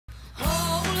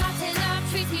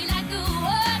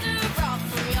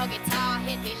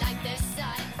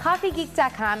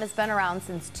CoffeeGeek.com has been around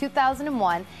since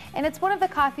 2001, and it's one of the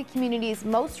coffee community's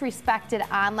most respected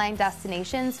online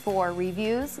destinations for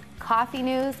reviews, coffee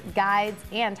news, guides,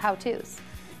 and how-tos.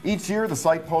 Each year, the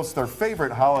site posts their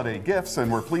favorite holiday gifts,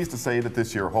 and we're pleased to say that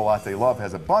this year, Whole Latte Love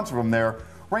has a bunch of them there,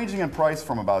 ranging in price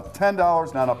from about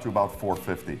 $10 down up to about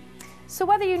 $4.50. So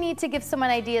whether you need to give someone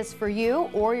ideas for you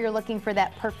or you're looking for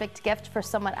that perfect gift for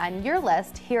someone on your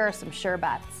list, here are some sure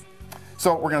bets.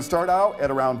 So we're going to start out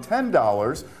at around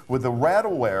 $10 with the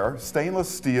Rattleware stainless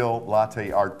steel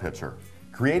latte art pitcher.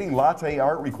 Creating latte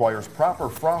art requires proper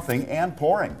frothing and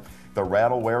pouring. The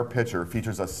Rattleware pitcher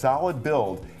features a solid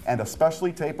build and a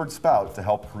specially tapered spout to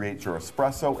help create your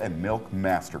espresso and milk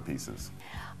masterpieces.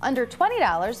 Under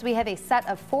 $20, we have a set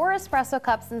of 4 espresso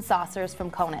cups and saucers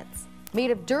from Konitz. Made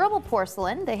of durable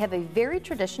porcelain, they have a very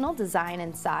traditional design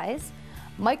and size.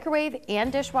 Microwave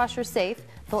and dishwasher safe,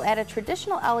 they'll add a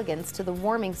traditional elegance to the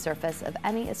warming surface of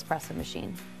any espresso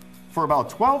machine. For about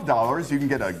 $12, you can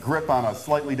get a grip on a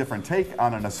slightly different take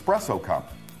on an espresso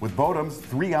cup with Bodum's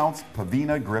 3-ounce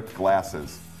Pavina grip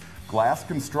glasses. Glass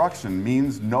construction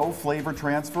means no flavor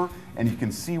transfer, and you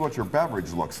can see what your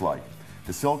beverage looks like.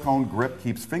 The silicone grip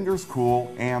keeps fingers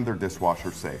cool, and they're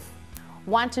dishwasher safe.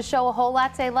 Want to show a whole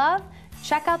latte love?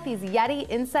 Check out these Yeti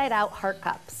Inside Out Heart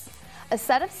Cups. A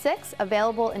set of 6,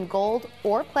 available in gold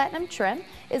or platinum trim,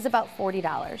 is about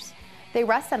 $40. They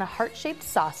rest on a heart-shaped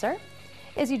saucer.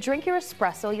 As you drink your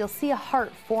espresso, you'll see a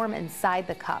heart form inside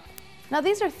the cup. Now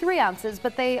these are 3 ounces,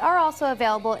 but they are also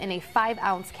available in a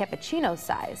 5-ounce cappuccino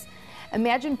size.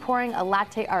 Imagine pouring a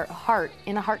latte art heart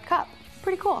in a heart cup.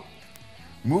 Pretty cool.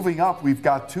 Moving up, we've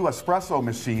got 2 espresso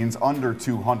machines under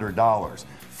 $200.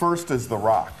 First is the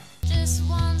Rock. Just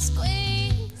one squeeze.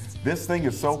 This thing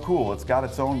is so cool, it's got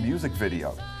its own music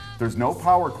video. There's no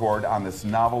power cord on this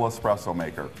novel espresso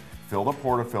maker. Fill the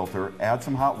portafilter, add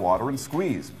some hot water, and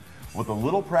squeeze. With a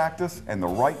little practice and the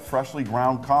right freshly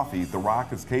ground coffee, the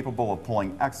Rock is capable of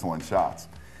pulling excellent shots.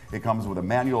 It comes with a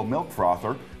manual milk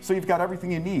frother, so you've got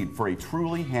everything you need for a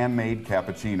truly handmade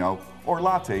cappuccino or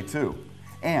latte too.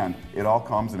 And it all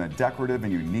comes in a decorative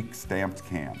and unique stamped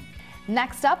can.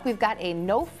 Next up, we've got a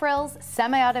no-frills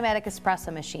semi-automatic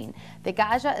espresso machine, the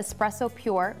Gaggia Espresso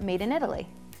Pure, made in Italy.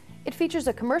 It features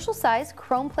a commercial-sized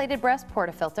chrome-plated brass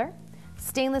portafilter,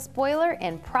 stainless boiler,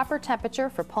 and proper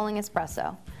temperature for pulling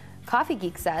espresso.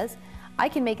 CoffeeGeek says, I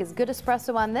can make as good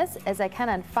espresso on this as I can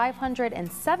on $500 and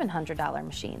 $700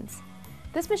 machines.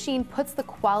 This machine puts the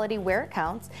quality where it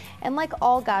counts, and like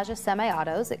all Gaggia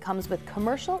semi-autos, it comes with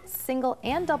commercial, single,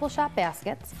 and double shot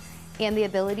baskets, and the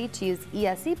ability to use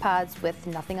ESC pods with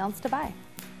nothing else to buy.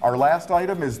 Our last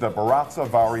item is the Barazza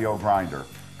Vario grinder.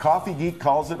 CoffeeGeek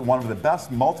calls it one of the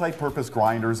best multi-purpose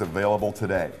grinders available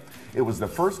today. It was the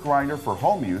first grinder for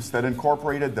home use that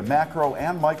incorporated the macro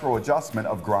and micro adjustment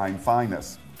of grind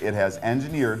fineness. It has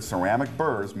engineered ceramic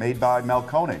burrs made by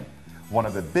Melkoning, one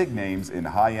of the big names in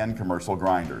high-end commercial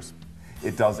grinders.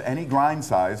 It does any grind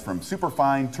size from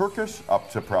superfine Turkish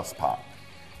up to press pot.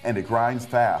 And it grinds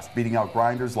fast, beating out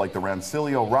grinders like the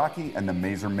Rancilio Rocky and the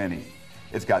Mazer Mini.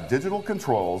 It's got digital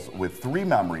controls with 3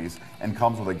 memories and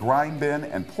comes with a grind bin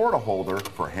and porta holder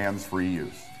for hands-free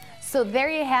use. So there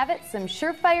you have it, some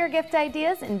surefire gift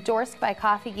ideas endorsed by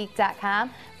CoffeeGeek.com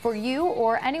for you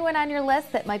or anyone on your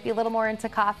list that might be a little more into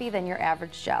coffee than your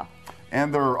average Joe.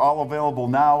 And they're all available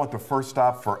now at the first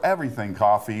stop for everything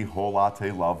coffee,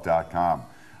 WholeLatteLove.com.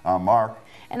 I'm Mark.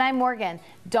 And I'm Morgan.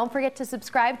 Don't forget to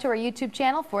subscribe to our YouTube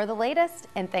channel for the latest,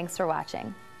 and thanks for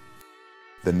watching.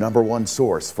 The #1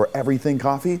 source for everything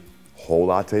coffee,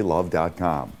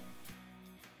 WholeLatteLove.com.